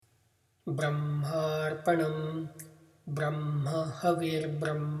ब्रह्मार्पणं ब्रह्म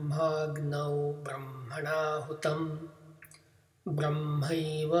हविर्ब्रह्माग्नौ ब्रह्मणाहुतं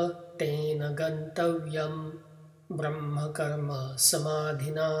ब्रह्मैव तेन गन्तव्यं ब्रह्मकर्म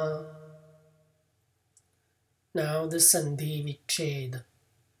समाधिना. Now the Sandhi Vichhed.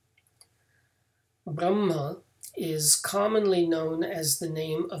 Brahma is commonly known as the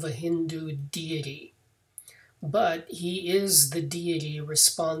name of a Hindu deity, but he is the deity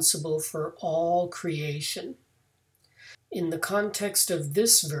responsible for all creation. In the context of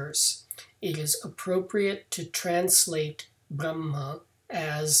this verse, it is appropriate to translate Brahma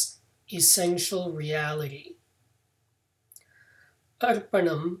as essential reality.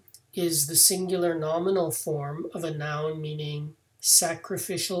 Arpanam is the singular nominal form of a noun meaning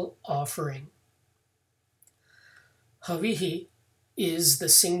sacrificial offering. Havihi is the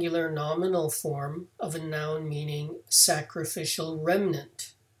singular nominal form of a noun meaning sacrificial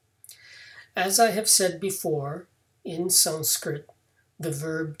remnant. As I have said before, in Sanskrit, the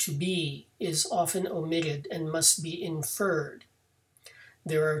verb to be is often omitted and must be inferred.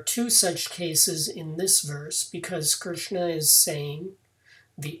 There are two such cases in this verse because Krishna is saying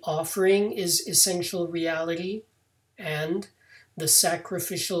the offering is essential reality and the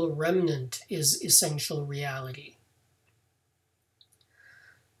sacrificial remnant is essential reality.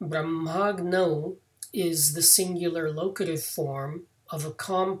 Brahmagno is the singular locative form of a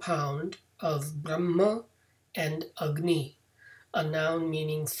compound of Brahma and Agni, a noun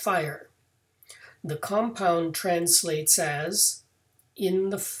meaning fire. The compound translates as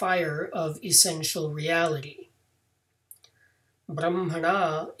in the fire of essential reality.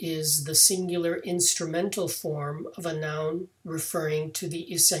 Brahmana is the singular instrumental form of a noun referring to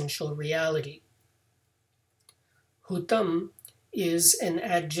the essential reality. Hutam is an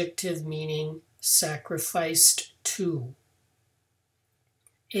adjective meaning sacrificed to.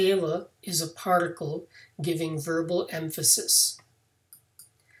 Eva is a particle giving verbal emphasis.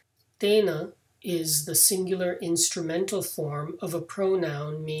 Tena is the singular instrumental form of a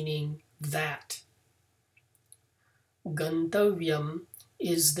pronoun meaning that. Gantavyam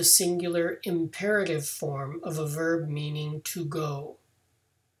is the singular imperative form of a verb meaning to go.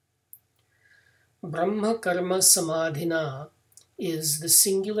 Brahma karma samadhina is the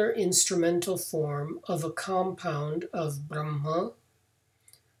singular instrumental form of a compound of Brahma,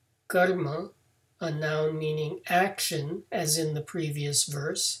 karma, a noun meaning action, as in the previous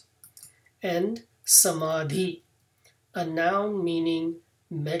verse, and samadhi, a noun meaning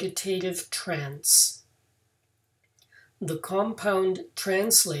meditative trance. The compound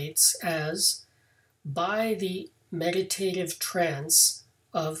translates as by the meditative trance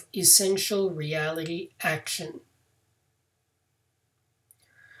of essential reality action.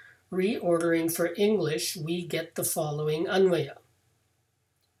 Reordering for English, we get the following Anvaya.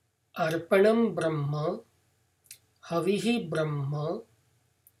 Arpanam Brahma, Havihi Brahma,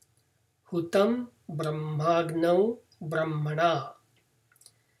 Hutam Brahmagnau Brahmana,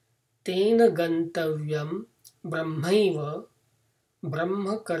 Tena Gantavyam Brahmaiva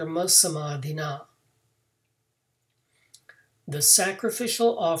Brahma Karma Samadhina. The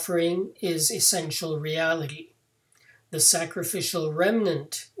sacrificial offering is essential reality. The sacrificial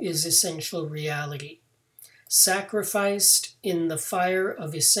remnant is essential reality, sacrificed in the fire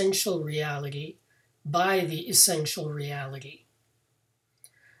of essential reality by the essential reality.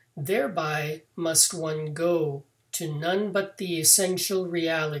 Thereby must one go to none but the essential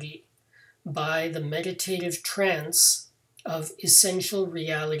reality by the meditative trance of essential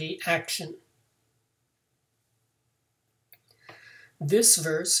reality action. This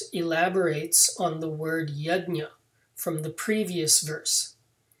verse elaborates on the word yajna from the previous verse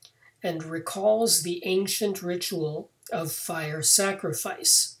and recalls the ancient ritual of fire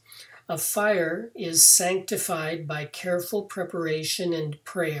sacrifice. A fire is sanctified by careful preparation and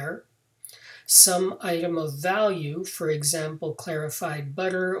prayer. Some item of value, for example, clarified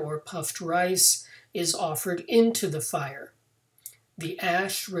butter or puffed rice, is offered into the fire. The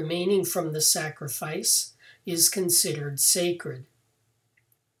ash remaining from the sacrifice is considered sacred.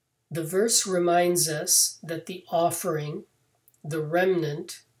 The verse reminds us that the offering, the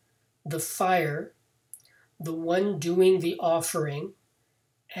remnant, the fire, the one doing the offering,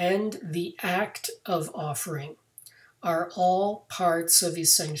 and the act of offering are all parts of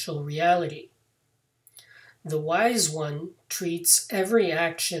essential reality. The wise one treats every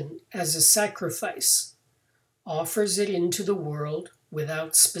action as a sacrifice, offers it into the world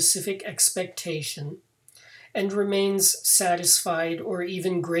without specific expectation, and remains satisfied or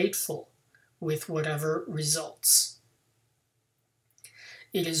even grateful with whatever results.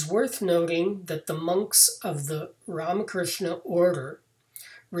 It is worth noting that the monks of the Ramakrishna order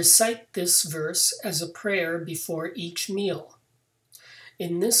Recite this verse as a prayer before each meal.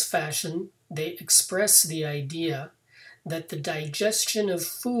 In this fashion, they express the idea that the digestion of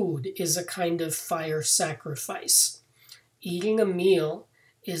food is a kind of fire sacrifice. Eating a meal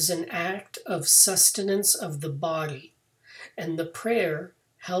is an act of sustenance of the body, and the prayer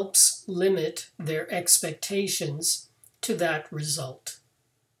helps limit their expectations to that result.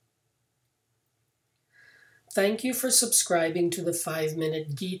 Thank you for subscribing to the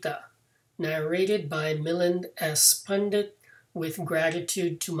 5-Minute Gita, narrated by Milind S. Pandit, with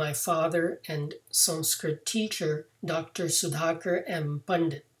gratitude to my father and Sanskrit teacher, Dr. Sudhakar M.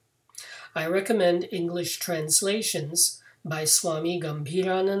 Pandit. I recommend English translations by Swami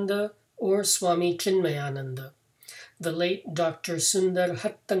Gambhirananda or Swami Chinmayananda. The late Dr. Sundar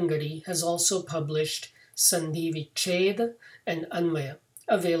Hattangadi has also published Sandhi Vicheda and Anmaya,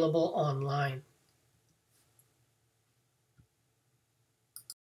 available online.